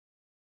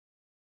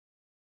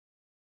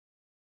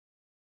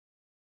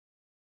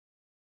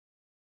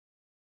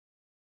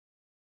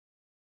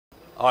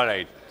All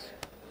right.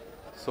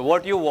 So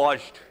what you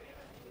watched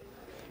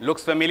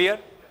looks familiar,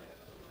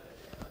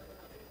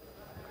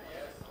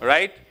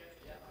 right?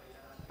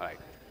 All right.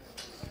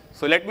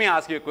 So let me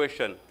ask you a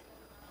question.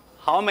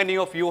 How many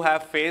of you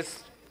have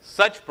faced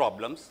such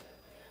problems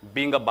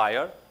being a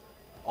buyer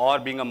or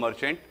being a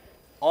merchant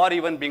or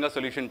even being a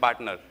solution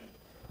partner?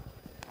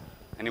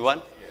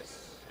 Anyone?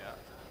 Yes. Yeah.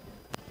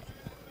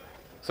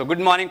 So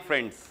good morning,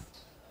 friends.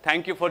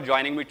 Thank you for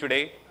joining me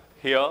today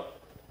here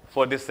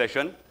for this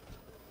session.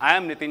 I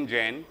am Nitin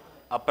Jain,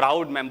 a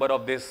proud member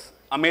of this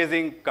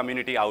amazing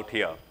community out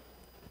here.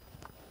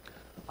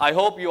 I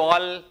hope you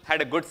all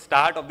had a good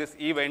start of this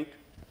event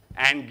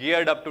and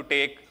geared up to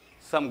take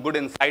some good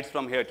insights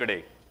from here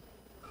today.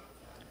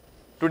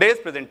 Today's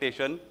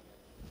presentation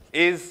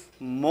is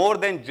more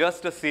than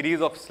just a series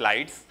of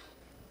slides.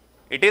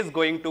 It is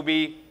going to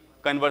be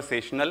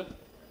conversational,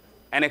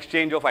 an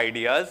exchange of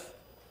ideas,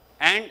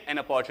 and an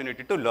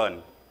opportunity to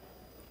learn.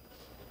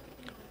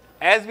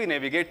 As we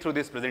navigate through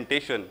this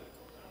presentation,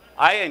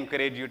 I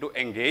encourage you to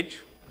engage,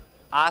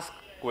 ask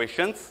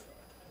questions,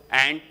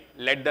 and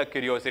let the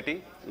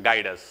curiosity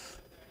guide us.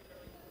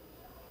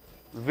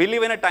 We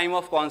live in a time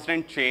of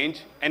constant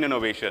change and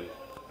innovation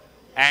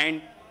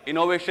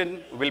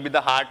will be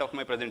the heart of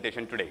my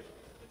presentation today.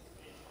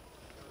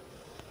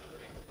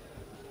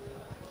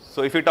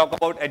 So if we talk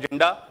about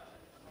agenda,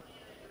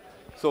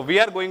 so we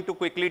are going to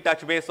quickly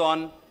touch base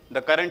on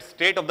the current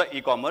state of the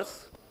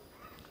e-commerce.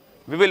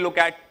 We will look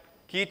at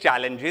key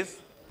challenges,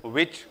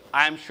 which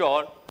I am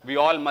sure we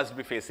all must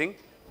be facing.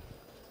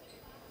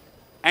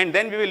 And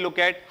then we will look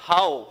at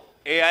how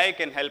AI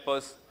can help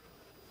us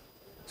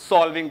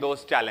solving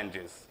those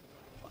challenges,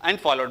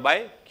 and followed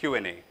by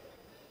Q&A.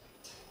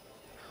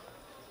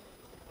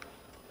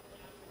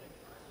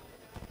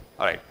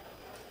 All right.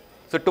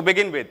 So to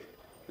begin with,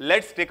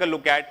 let's take a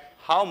look at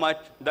how much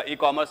the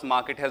e-commerce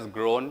market has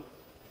grown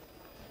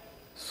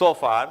so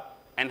far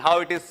and how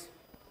it is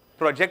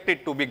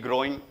projected to be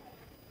growing,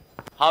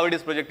 how it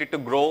is projected to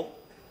grow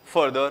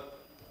further.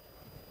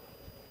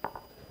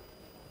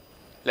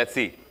 Let's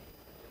see.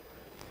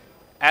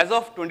 As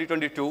of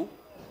 2022,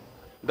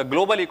 the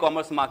global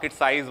e-commerce market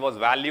size was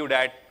valued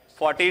at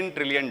 $14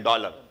 trillion.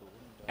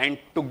 And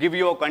to give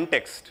you a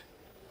context,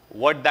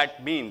 what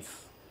that means,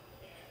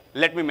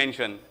 let me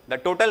mention the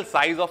total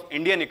size of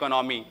Indian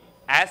economy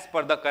as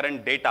per the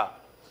current data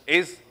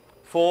is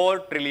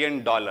 $4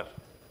 trillion,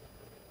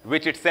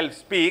 which itself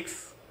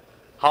speaks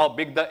how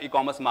big the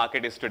e-commerce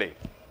market is today.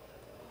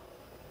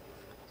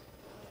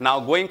 Now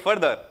going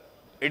further,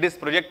 it is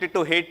projected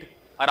to hit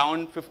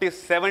around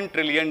 $57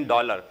 trillion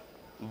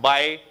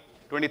by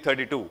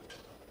 2032.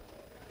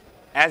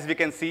 As we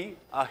can see,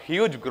 a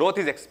huge growth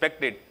is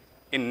expected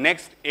in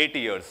next 8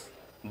 years,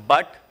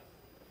 but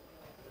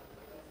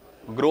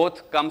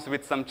growth comes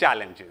with some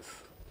challenges.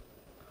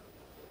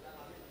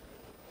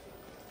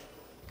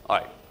 All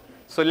right.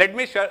 So let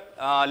me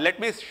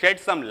shed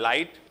some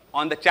light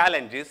on the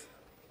challenges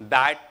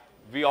that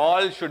we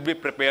all should be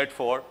prepared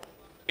for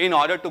in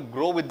order to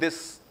grow with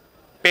this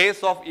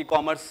pace of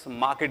e-commerce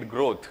market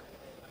growth.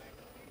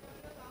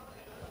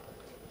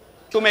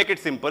 To make it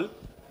simple,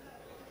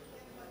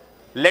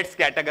 let's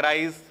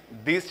categorize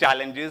these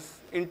challenges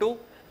into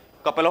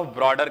a couple of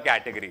broader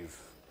categories.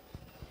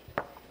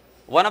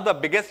 One of the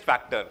biggest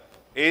factor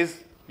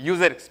is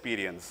user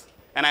experience,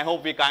 and I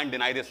hope we can't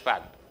deny this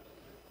fact.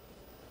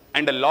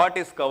 And a lot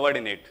is covered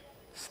in it,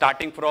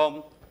 starting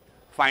from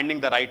finding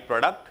the right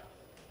product,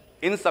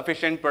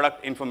 insufficient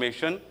product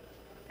information,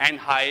 and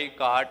high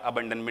cart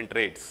abandonment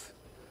rates.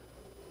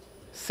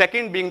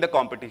 Second being the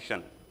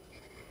competition.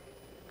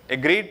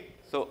 Agreed?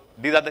 So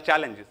these are the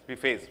challenges we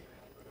face.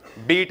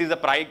 Be it is a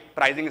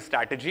pricing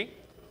strategy,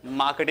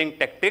 marketing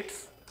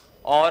tactics,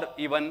 or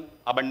even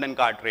abandoned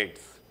cart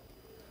rates.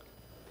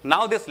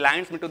 Now this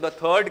lands me to the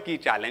third key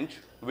challenge,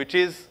 which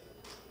is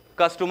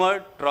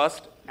customer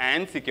trust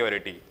and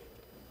security.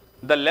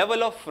 The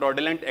level of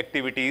fraudulent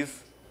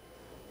activities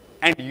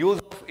and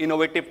use of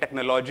innovative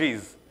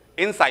technologies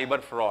in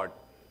cyber fraud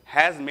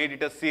has made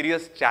it a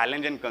serious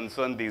challenge and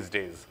concern these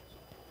days.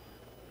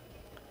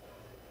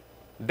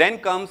 Then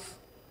comes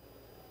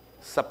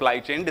supply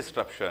chain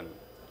disruption,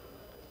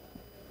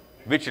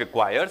 which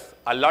requires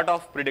a lot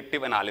of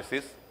predictive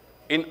analysis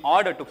in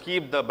order to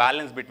keep the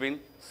balance between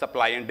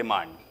supply and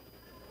demand.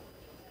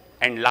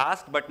 And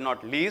last but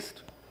not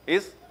least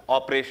is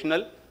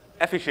operational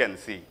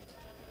efficiency,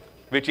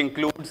 which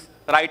includes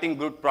writing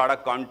good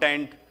product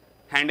content,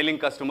 handling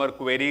customer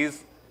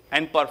queries,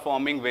 and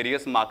performing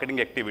various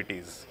marketing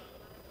activities.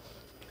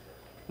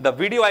 The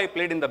video I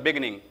played in the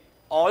beginning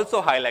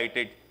also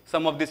highlighted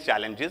some of these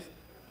challenges,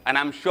 and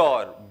I'm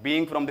sure,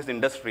 being from this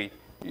industry,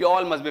 you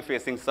all must be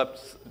facing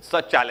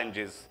such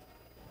challenges.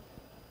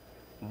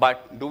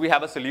 But do we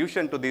have a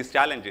solution to these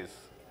challenges?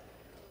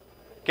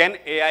 Can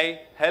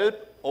AI help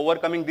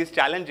overcoming these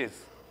challenges?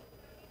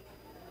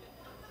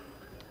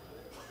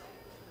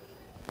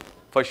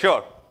 For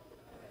sure.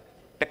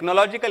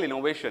 Technological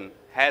innovation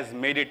has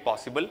made it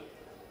possible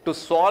to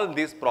solve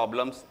these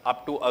problems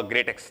up to a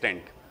great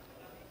extent.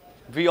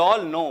 We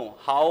all know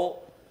how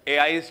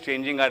AI is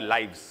changing our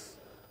lives,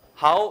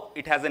 how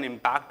it has an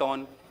impact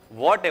on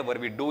whatever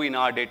we do in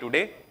our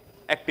day-to-day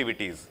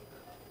activities.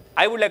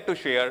 I would like to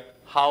share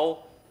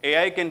how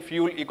AI can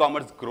fuel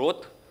e-commerce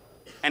growth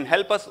and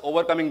help us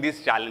overcoming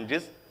these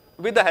challenges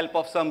with the help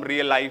of some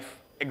real-life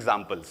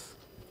examples.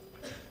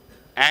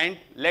 And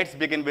let's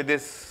begin with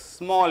this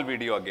small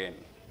video again.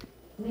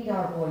 Meet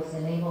our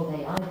voice-enabled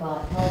AI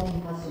bot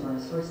helping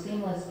customers for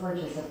seamless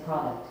purchase of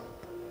product.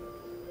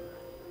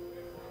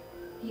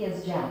 He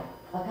is Jack,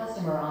 a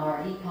customer on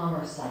our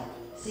e-commerce site,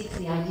 seeks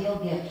the ideal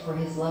gift for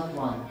his loved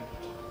one.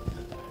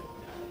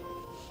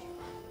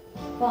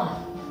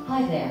 Bot,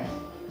 hi there.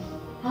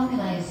 How can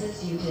I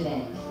assist you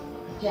today?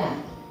 Jack,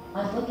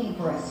 I'm looking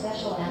for a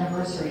special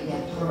anniversary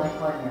gift for my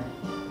partner.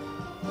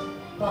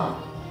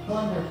 Bot,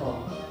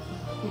 wonderful.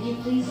 Could you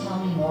please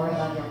tell me more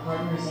about your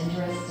partner's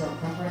interests or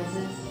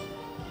preferences?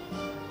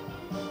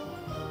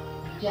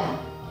 Jack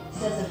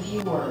says a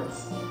few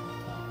words.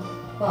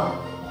 Bot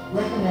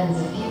recommends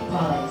a few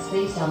products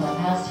based on the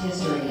past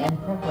history and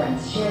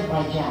preference shared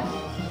by Jack.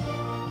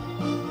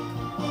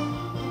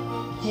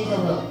 Take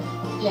a look.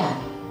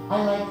 Jack,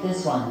 I like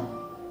this one.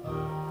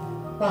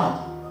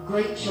 Bot,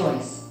 great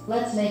choice.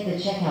 Let's make the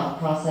checkout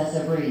process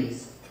a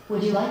breeze.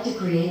 Would you like to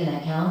create an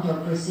account or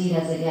proceed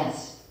as a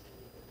guest?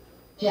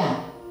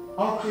 Jack,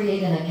 I'll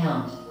create an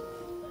account.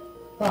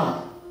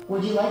 Bot,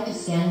 would you like to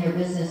scan your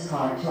business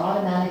card to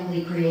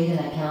automatically create an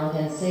account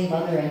and save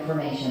other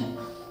information?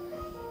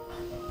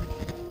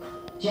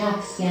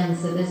 Jack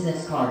scans the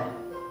business card.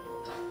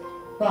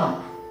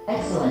 Bot,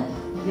 excellent.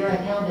 Your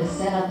account is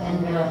set up and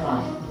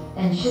verified,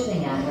 and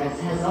shipping address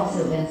has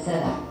also been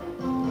set up.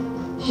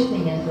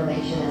 Shipping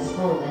information is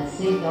pulled and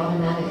saved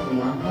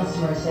automatically on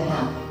customer's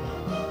behalf.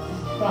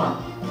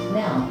 Bot,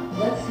 now,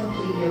 let's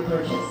complete your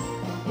purchase.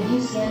 Could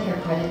you scan your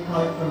credit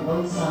card from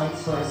both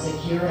sides for a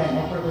secure and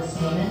effortless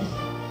payment?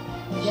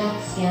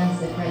 Jack scans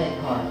the credit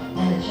card,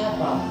 and the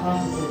chatbot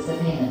processes the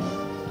payment.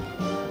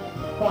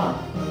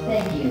 Bot,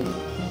 thank you.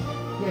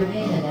 Your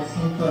payment is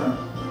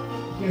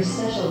confirmed. Your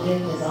special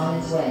gift is on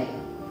its way.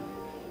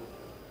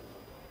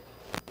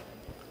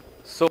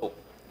 So,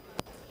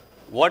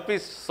 what we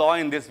saw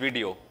in this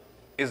video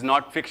is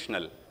not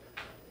fictional.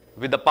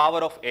 With the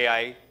power of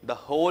AI, the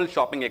whole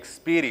shopping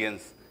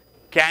experience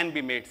can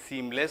be made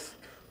seamless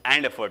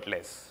and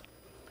effortless.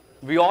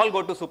 We all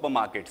go to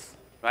supermarkets,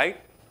 right?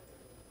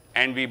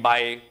 And we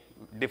buy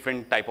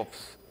different type of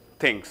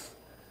things.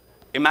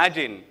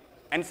 Imagine,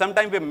 and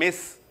sometimes we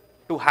miss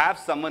to have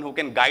someone who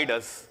can guide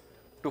us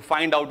to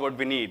find out what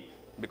we need,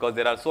 because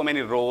there are so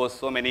many rows,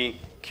 so many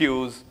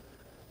queues.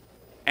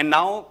 And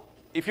now,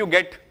 if you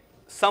get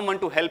someone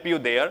to help you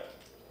there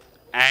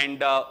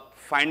and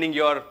finding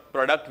your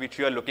product which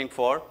you are looking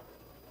for,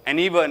 and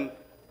even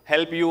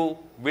help you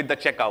with the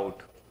checkout,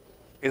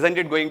 isn't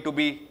it going to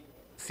be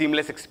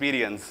seamless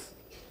experience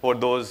for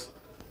those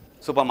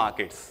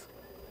supermarkets?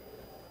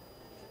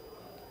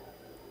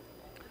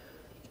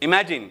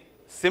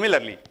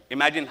 Similarly,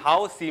 imagine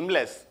how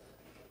seamless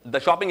the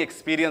shopping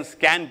experience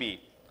can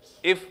be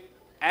if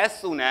as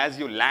soon as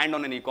you land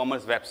on an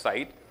e-commerce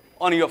website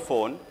on your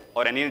phone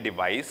or any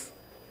device,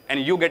 and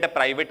you get a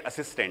private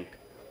assistant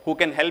who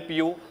can help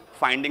you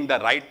finding the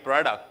right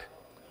product,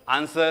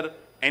 answer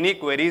any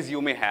queries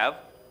you may have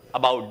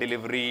about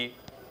delivery,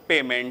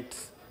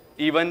 payments,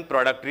 even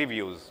product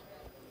reviews.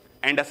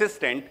 And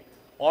assistant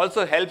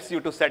also helps you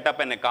to set up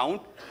an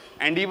account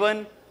and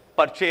even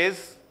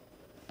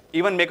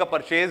make a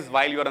purchase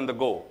while you're on the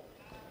go.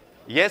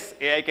 Yes,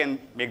 AI can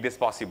make this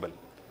possible.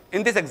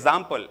 In this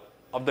example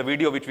of the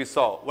video which we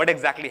saw, what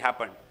exactly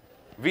happened?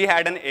 We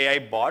had an AI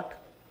bot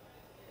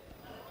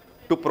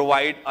to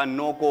provide a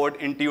no-code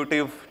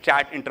intuitive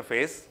chat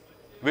interface,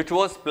 which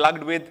was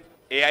plugged with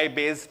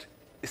AI-based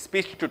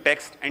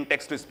speech-to-text and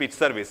text-to-speech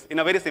service in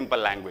a very simple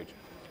language.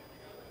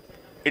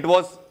 It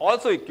was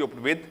also equipped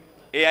with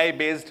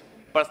AI-based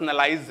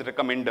personalized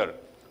recommender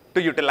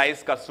to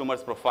utilize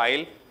customers'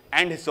 profile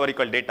and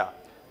historical data.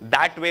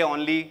 That way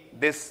only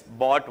this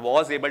bot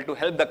was able to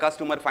help the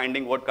customer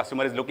finding what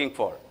customer is looking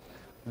for.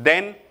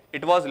 Then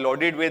it was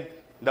loaded with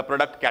the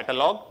product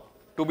catalog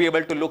to be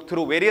able to look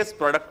through various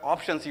product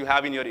options you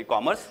have in your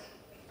e-commerce.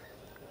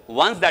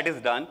 Once that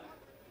is done,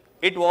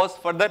 it was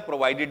further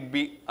provided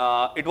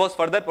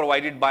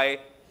by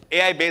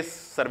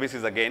AI-based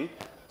services again.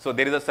 So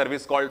there is a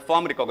service called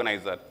Form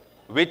Recognizer,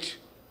 which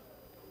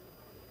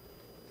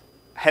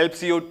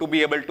helps you to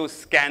be able to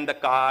scan the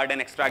card and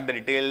extract the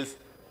details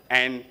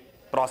and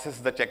process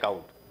the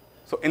checkout.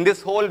 So in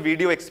this whole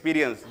video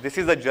experience, this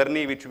is a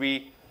journey which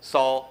we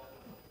saw,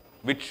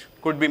 which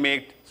could be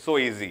made so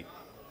easy.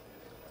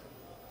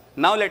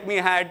 Now let me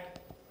add,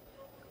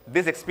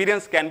 this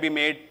experience can be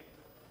made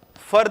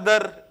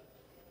further,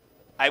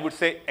 I would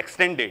say,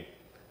 extended.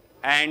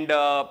 And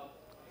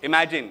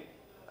imagine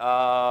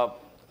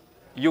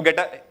you get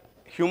a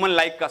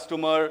human-like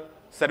customer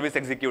service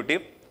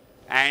executive,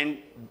 and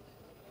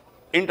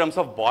in terms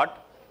of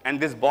bot, and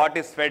this bot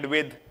is fed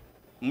with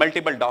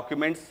multiple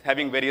documents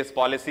having various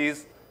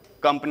policies,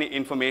 company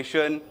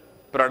information,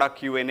 product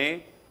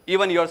Q&A,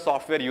 even your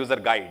software user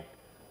guide.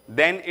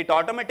 Then it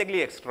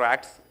automatically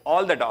extracts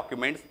all the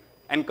documents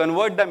and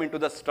convert them into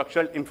the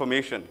structured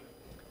information.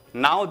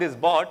 Now this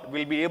bot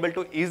will be able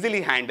to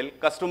easily handle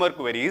customer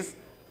queries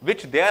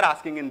which they are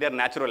asking in their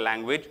natural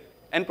language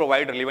and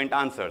provide relevant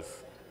answers.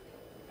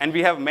 And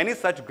we have many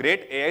such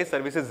great AI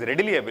services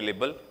readily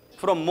available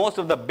from most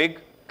of the big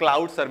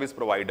cloud service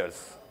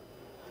providers.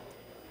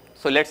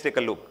 So let's take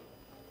a look.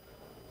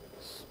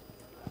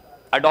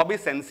 Adobe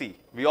Sensei,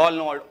 we all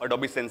know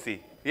Adobe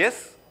Sensei,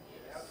 yes?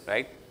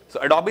 Right? So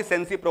Adobe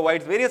Sensei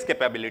provides various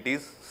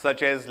capabilities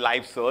such as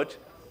live search,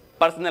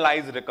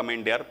 personalized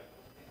recommender,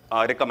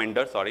 and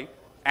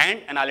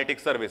analytics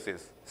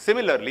services.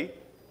 Similarly,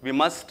 we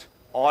must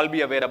all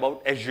be aware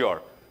about Azure.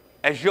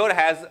 Azure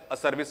has a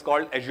service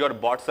called Azure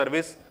Bot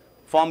Service,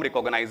 Form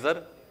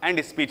Recognizer,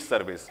 and Speech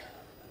Service.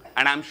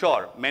 And I'm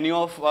sure many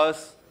of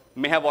us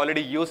may have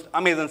already used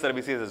Amazon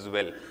services as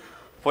well.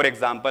 For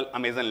example,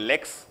 Amazon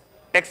Lex,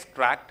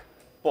 Texttract,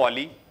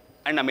 Poly,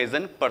 and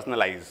Amazon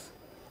Personalize.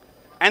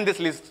 And this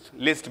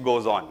list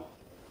goes on.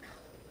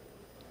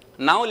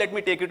 Now let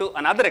me take you to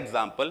another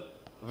example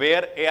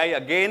where AI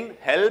again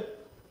help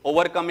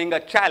overcoming a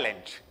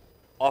challenge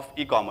of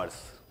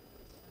e-commerce.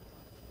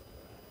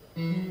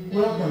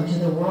 Welcome to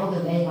the world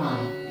of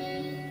AI.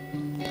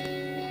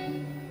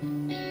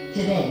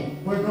 Today,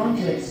 we're going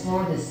to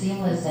explore the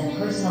seamless and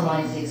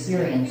personalized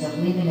experience of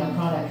leaving a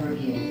product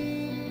review.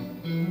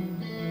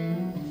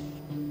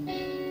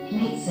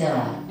 Meet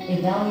Sarah,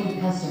 a valued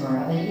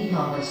customer of an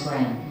e-commerce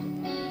brand.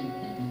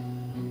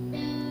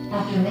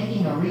 After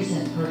making a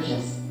recent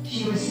purchase,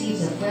 she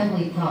receives a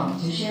friendly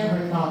prompt to share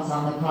her thoughts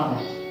on the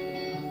product.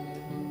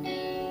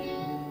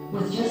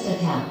 With just a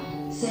tap,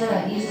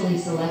 Sarah easily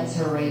selects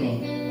her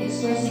rating,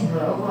 expressing her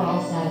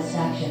overall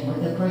satisfaction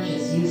with the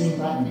purchase using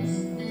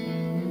buttons.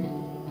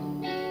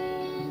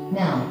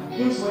 Now,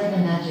 here's where the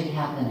magic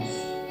happens.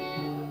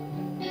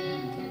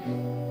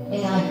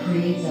 AI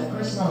creates a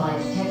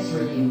personalized text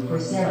review for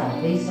Sarah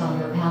based on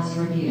her past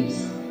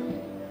reviews.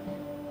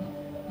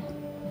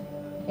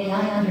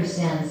 AI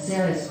understands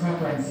Sarah's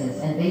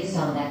preferences and based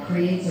on that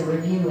creates a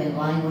review in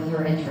line with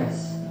her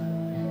interest.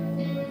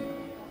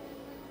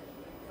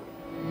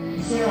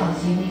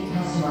 Sarah's unique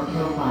customer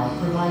profile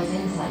provides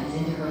insights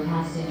into her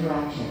past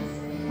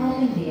interactions,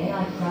 helping the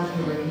AI craft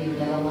a review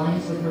that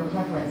aligns with her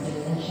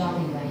preferences and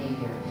shopping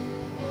behavior.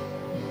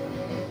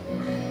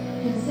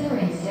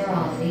 Considering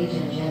Sarah's age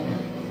and gender,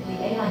 the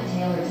AI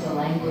tailors the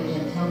language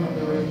and tone of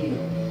the review,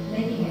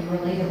 making it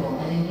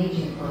relatable and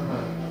engaging for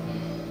her.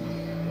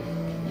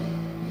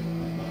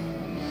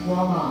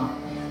 Voila!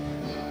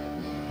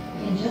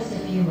 In just a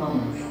few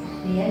moments,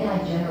 the AI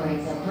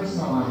generates a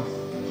personalized,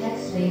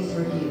 text-based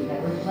review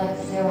that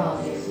reflects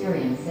Sarah's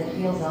experience that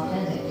feels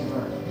authentic to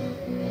her.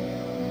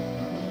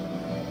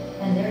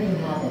 And there you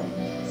have it,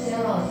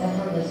 Sarah's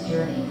effortless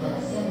journey from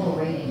a simple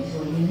rating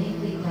to a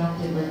uniquely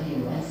crafted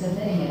review and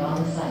submitting it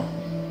on the site.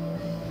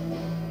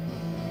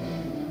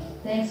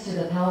 Thanks to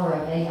the power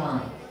of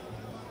AI.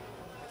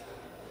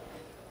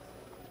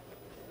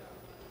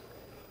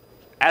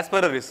 As per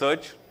a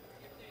research,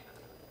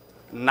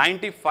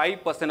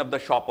 95% of the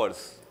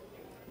shoppers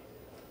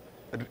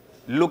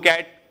look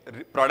at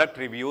product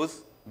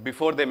reviews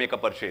before they make a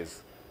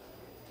purchase.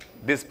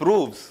 This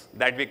proves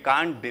that we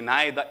can't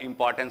deny the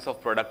importance of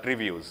product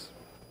reviews.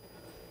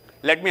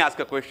 Let me ask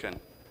a question.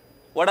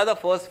 What are the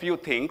first few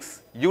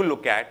things you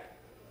look at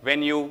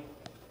when you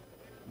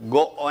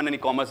go on an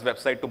e-commerce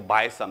website to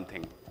buy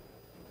something?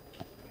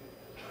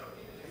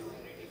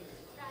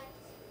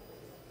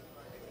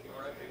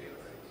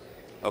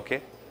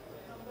 Okay.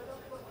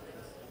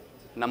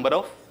 Number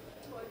of?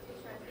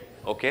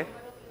 Okay.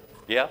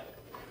 Yeah.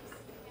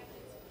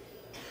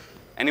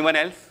 Anyone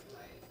else?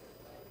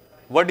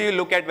 What do you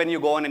look at when you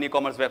go on an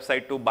e-commerce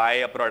website to buy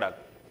a product?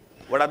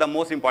 What are the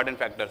most important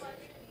factors?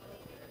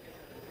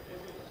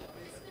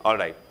 All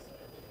right.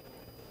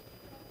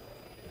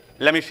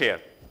 Let me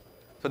share.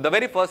 So the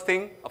very first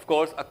thing, of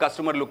course, a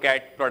customer look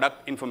at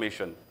product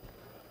information.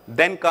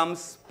 Then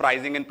comes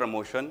pricing and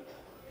promotion.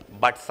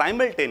 But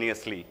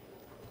simultaneously,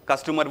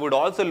 customer would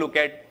also look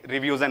at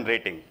reviews and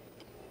rating.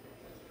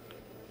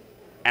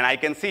 And I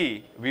can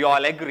see we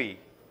all agree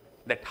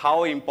that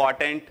how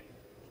important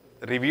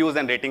reviews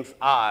and ratings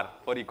are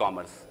for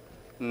e-commerce.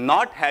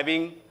 Not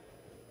having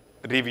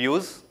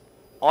reviews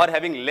or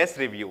having less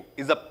review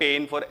is a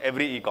pain for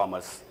every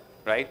e-commerce,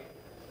 right?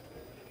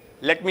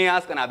 Let me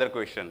ask another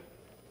question.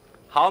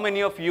 How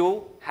many of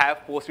you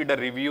have posted a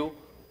review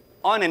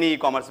on any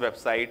e-commerce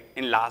website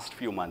in last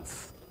few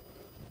months?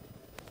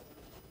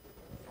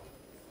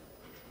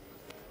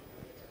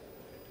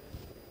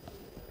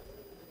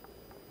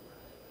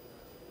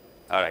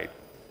 All right.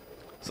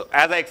 So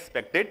as I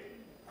expected,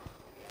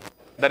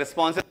 the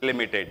response is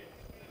limited.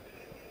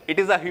 It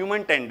is a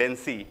human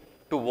tendency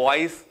to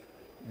voice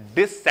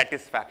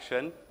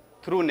dissatisfaction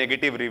through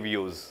negative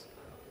reviews,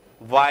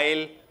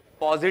 while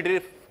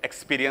positive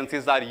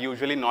experiences are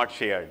usually not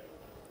shared.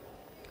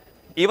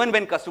 Even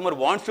when customer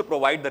wants to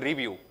provide the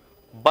review,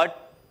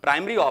 but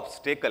primary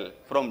obstacle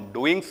from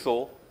doing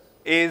so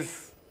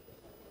is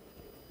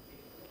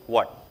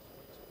what?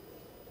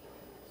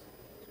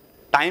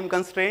 time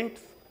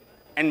constraints,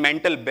 and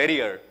mental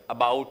barrier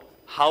about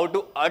how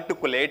to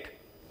articulate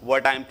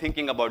what I'm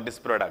thinking about this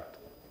product,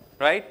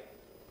 right?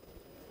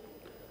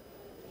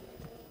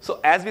 So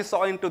as we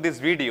saw into this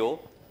video,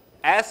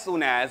 as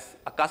soon as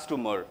a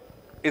customer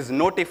is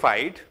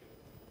notified,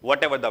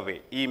 whatever the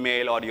way,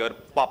 email or your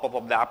pop-up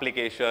of the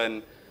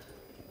application,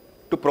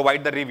 to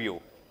provide the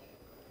review,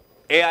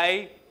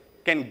 AI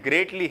can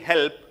greatly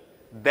help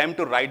them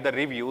to write the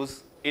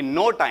reviews in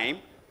no time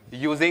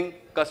using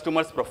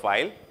customer's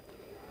profile,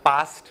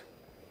 past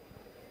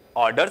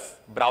orders,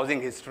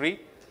 browsing history,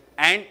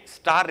 and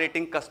star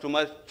rating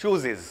customer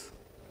chooses.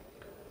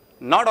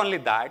 Not only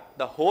that,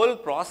 the whole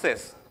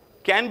process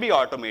can be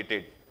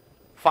automated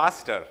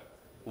faster.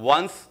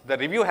 Once the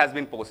review has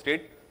been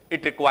posted,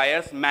 it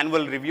requires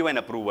manual review and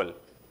approval,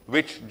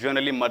 which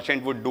generally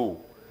merchant would do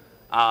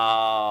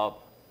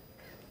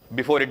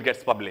before it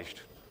gets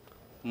published.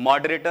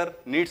 Moderator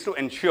needs to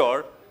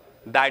ensure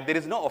that there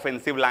is no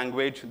offensive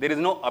language, there is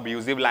no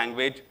abusive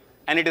language,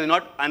 and it is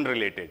not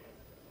unrelated.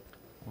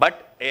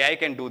 But AI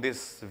can do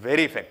this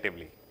very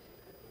effectively.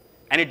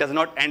 And it does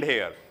not end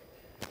here.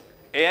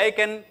 AI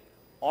can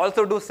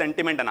also do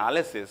sentiment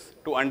analysis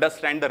to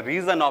understand the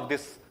reason of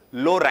this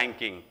low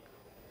ranking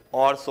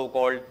or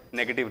so-called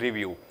negative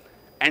review,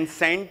 and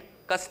send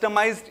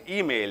customized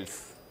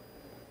emails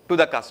to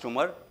the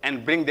customer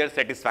and bring their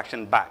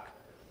satisfaction back.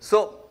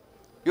 So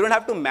you don't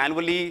have to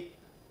manually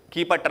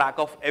keep a track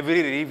of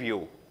every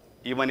review,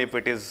 even if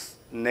it is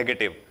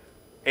negative.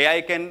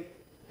 AI can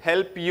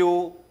help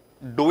you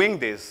doing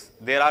this.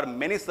 There are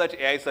many such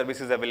AI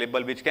services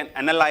available which can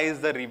analyze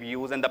the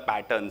reviews and the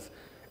patterns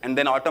and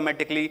then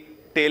automatically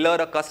tailor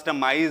a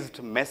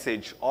customized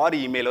message or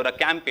email or a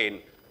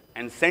campaign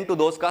and send to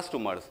those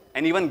customers,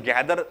 and even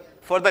gather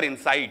further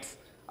insights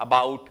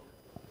about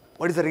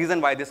what is the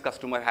reason why this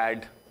customer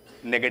had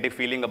negative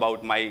feeling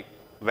about my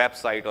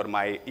website or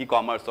my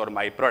e-commerce or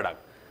my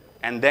product.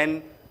 And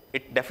then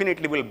it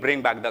definitely will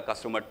bring back the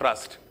customer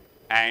trust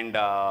and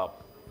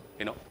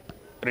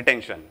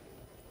retention.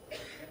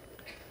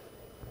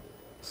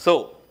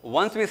 So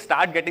once we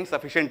start getting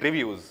sufficient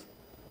reviews,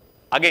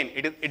 again,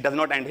 it does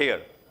not end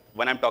here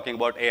when I'm talking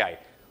about AI.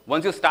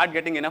 Once you start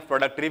getting enough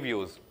product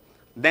reviews,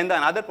 then the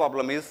another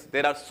problem is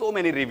there are so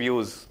many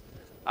reviews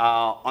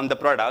on the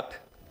product,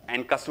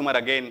 and customer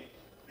again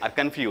are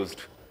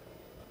confused.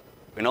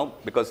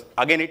 Because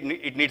again,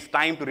 it needs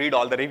time to read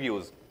all the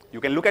reviews. You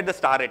can look at the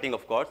star rating,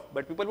 of course,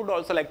 but people would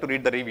also like to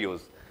read the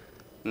reviews.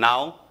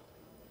 Now,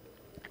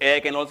 AI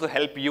can also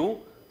help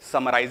you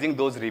summarizing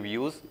those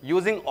reviews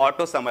using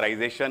auto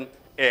summarization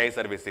AI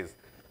services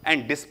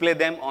and display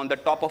them on the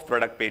top of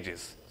product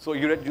pages. So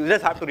you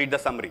just have to read the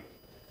summary.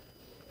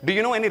 Do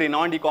you know any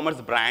renowned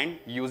e-commerce brand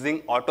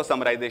using auto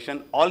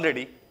summarization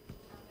already?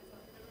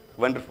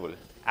 Wonderful,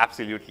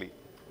 absolutely.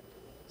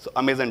 So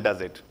Amazon does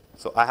it.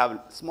 So I have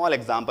a small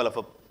example of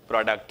a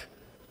product,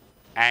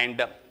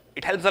 and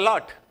it helps a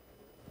lot.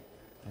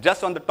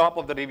 Just on the top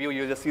of the review,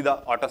 you just see the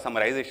auto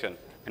summarization,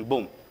 and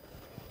boom.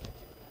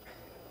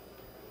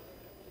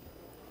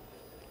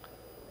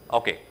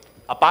 Okay,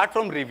 apart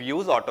from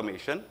reviews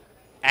automation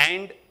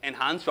and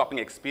enhanced shopping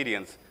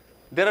experience,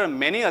 there are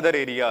many other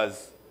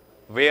areas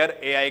where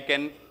AI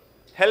can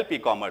help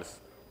e-commerce.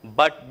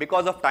 But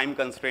because of time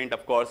constraint,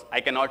 of course, I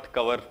cannot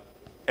cover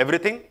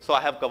everything, so I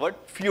have covered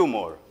few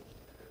more.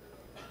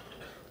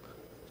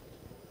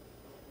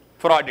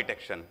 Fraud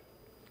detection,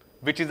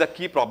 which is a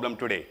key problem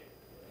today.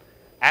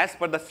 As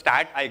per the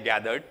stat I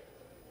gathered,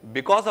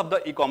 because of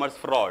the e-commerce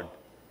fraud,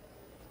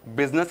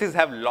 businesses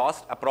have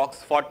lost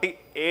approx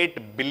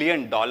 $48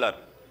 billion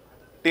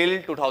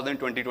till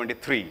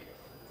 2023.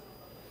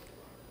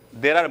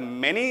 There are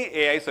many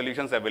AI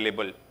solutions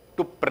available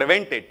to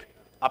prevent it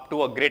up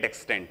to a great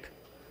extent.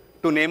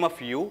 To name a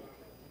few,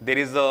 there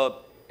is a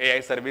AI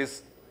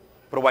service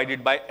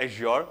provided by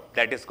Azure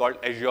that is called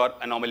Azure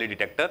Anomaly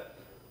Detector.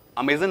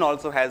 Amazon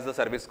also has a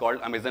service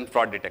called Amazon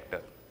Fraud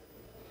Detector.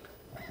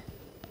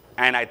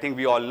 And I think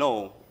we all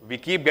know, we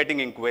keep getting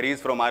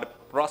inquiries from our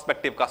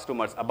prospective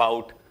customers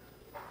about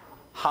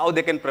how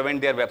they can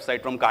prevent their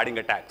website from carding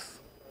attacks.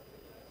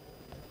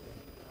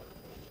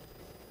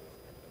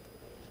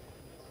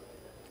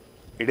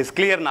 It is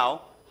clear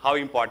now how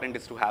important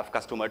it is to have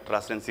customer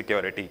trust and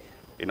security,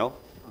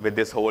 with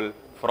this whole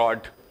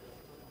fraud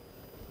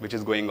which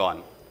is going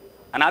on.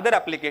 Another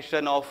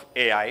application of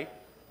AI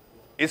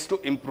is to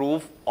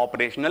improve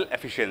operational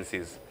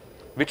efficiencies,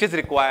 which is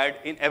required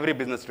in every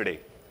business today.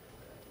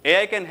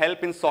 AI can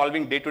help in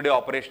solving day-to-day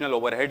operational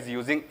overheads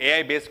using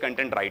AI-based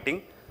content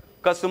writing,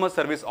 customer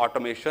service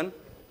automation,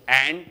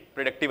 and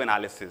predictive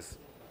analysis.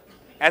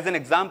 As an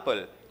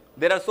example,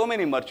 there are so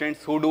many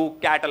merchants who do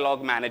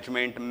catalog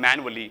management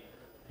manually.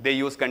 They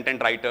use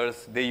content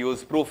writers, they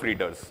use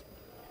proofreaders.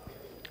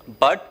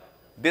 But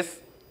this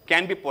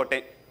can be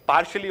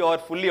partially or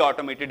fully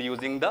automated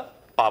using the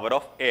power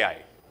of AI.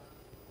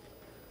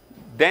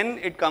 Then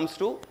it comes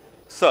to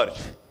search,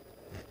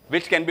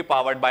 which can be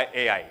powered by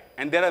AI.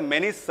 And there are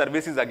many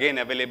services again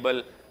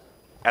available,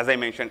 as I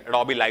mentioned,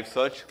 Adobe Live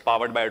Search,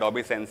 powered by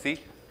Adobe Sensei,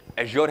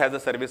 Azure has a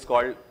service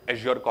called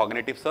Azure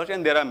Cognitive Search,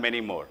 and there are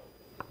many more.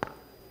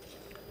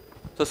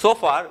 So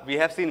far, we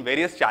have seen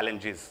various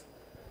challenges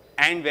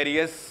and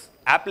various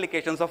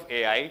applications of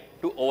AI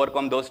to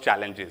overcome those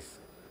challenges.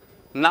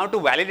 Now, to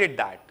validate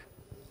that,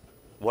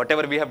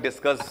 whatever we have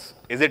discussed,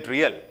 is it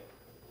real?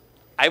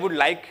 I would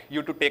like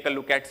you to take a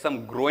look at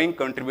some growing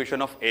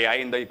contribution of AI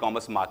in the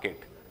e-commerce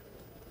market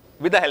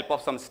with the help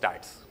of some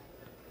stats.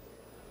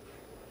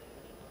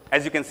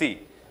 As you can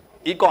see,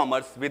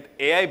 e-commerce with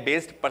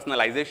AI-based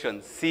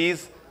personalization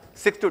sees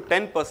 6 to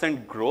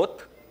 10%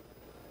 growth,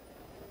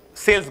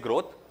 sales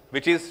growth,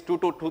 which is 2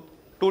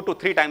 to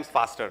 3 times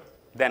faster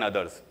than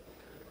others.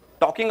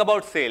 Talking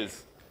about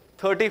sales,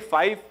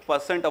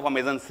 35% of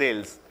Amazon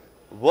sales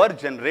were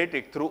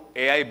generated through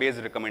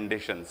AI-based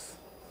recommendations.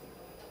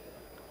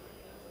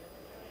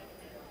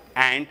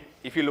 And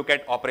if you look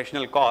at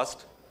operational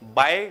cost,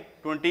 by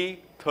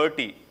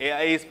 2030,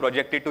 AI is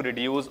projected to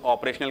reduce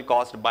operational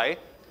cost by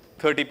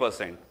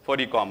 30% for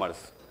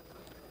e-commerce.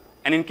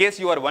 And in case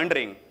you are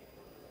wondering,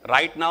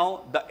 right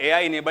now, the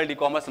AI-enabled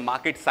e-commerce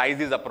market size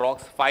is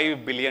approx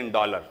 $5 billion,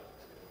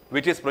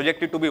 which is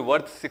projected to be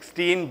worth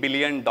 $16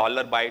 billion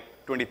by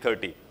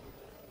 2030.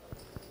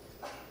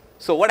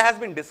 So what has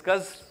been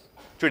discussed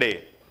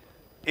today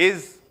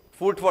is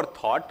food for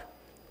thought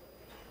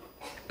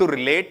to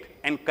relate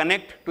and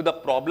connect to the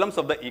problems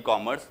of the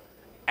e-commerce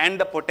and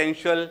the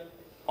potential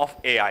of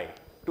AI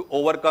to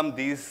overcome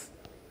these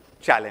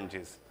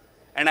challenges.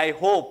 And I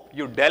hope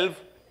you delve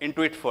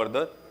into it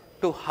further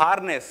to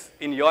harness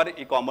in your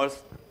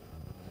e-commerce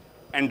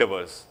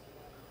endeavors.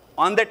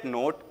 On that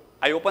note,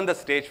 I open the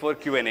stage for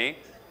Q&A.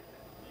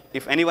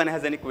 If anyone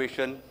has any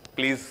question,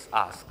 please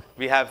ask.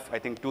 We have, I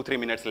think, 2-3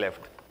 minutes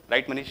left.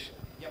 Right, Manish?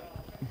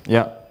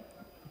 Yeah.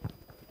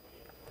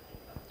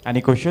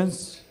 Any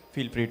questions?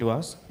 Feel free to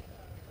ask.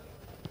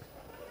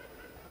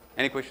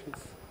 Any questions?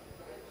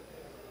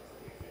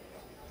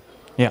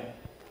 Yeah.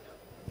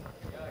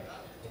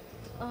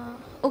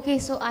 Okay,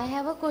 so I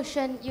have a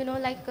question.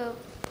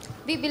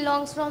 We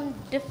belongs from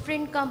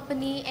different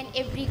company, and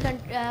every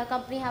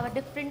company have a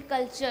different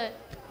culture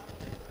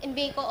in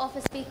way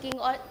of speaking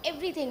or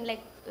everything,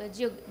 like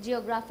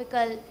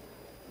geographical,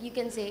 you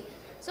can say.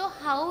 So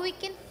how we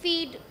can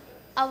feed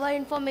our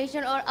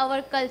information or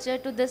our culture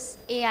to this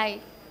AI?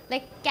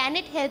 Like, can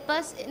it help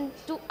us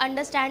to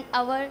understand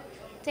our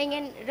thing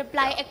and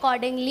reply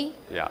accordingly?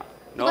 Yeah.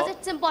 Because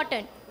it's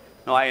important.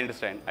 No, I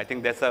understand. I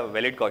think that's a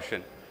valid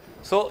question.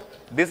 So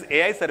these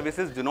AI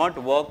services do not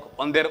work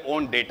on their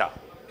own data,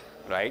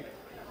 right?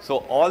 So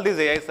all these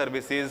AI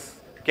services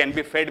can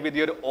be fed with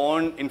your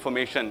own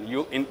information.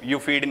 You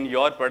feed in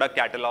your product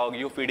catalog,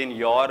 you feed in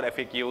your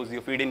FAQs, you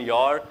feed in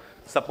your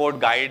support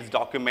guides,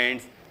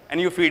 documents,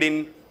 and you feed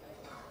in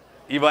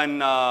even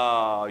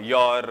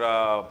your,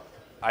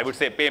 I would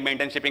say, payment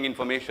and shipping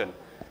information.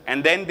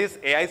 And then these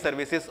AI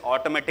services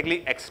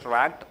automatically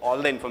extract all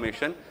the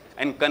information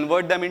and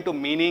convert them into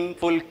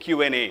meaningful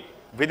Q&A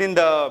within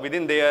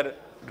their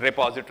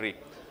repository,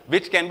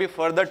 which can be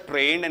further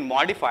trained and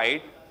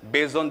modified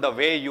based on the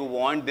way you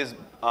want this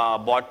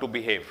bot to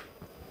behave.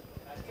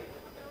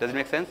 Does it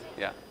make sense?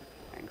 Yeah.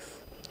 Thanks.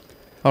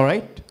 All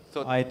right.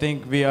 So I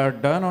think we are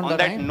done on the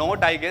that time.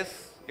 note, I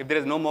guess, if there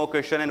is no more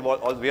question and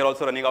we are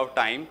also running out of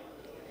time,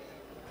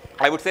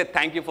 I would say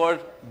thank you for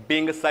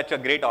being such a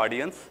great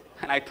audience.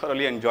 And I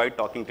thoroughly enjoyed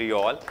talking to you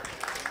all.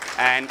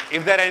 And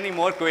if there are any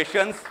more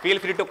questions, feel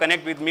free to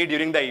connect with me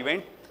during the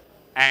event.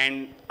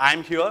 And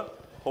I'm here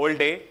whole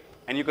day.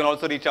 And you can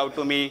also reach out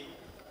to me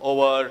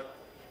over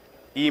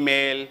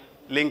email,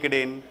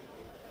 LinkedIn,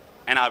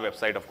 and our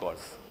website, of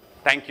course.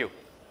 Thank you.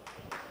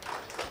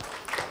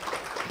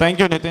 Thank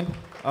you, Nitin.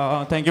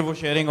 Thank you for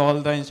sharing all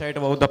the insight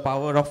about the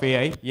power of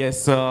AI.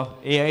 Yes,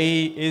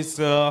 AI is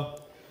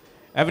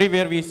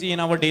everywhere we see in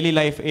our daily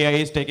life, AI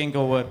is taking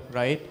over,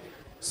 right?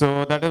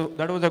 So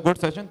that was a good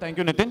session. Thank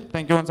you, Nitin.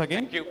 Thank you once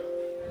again. Thank you.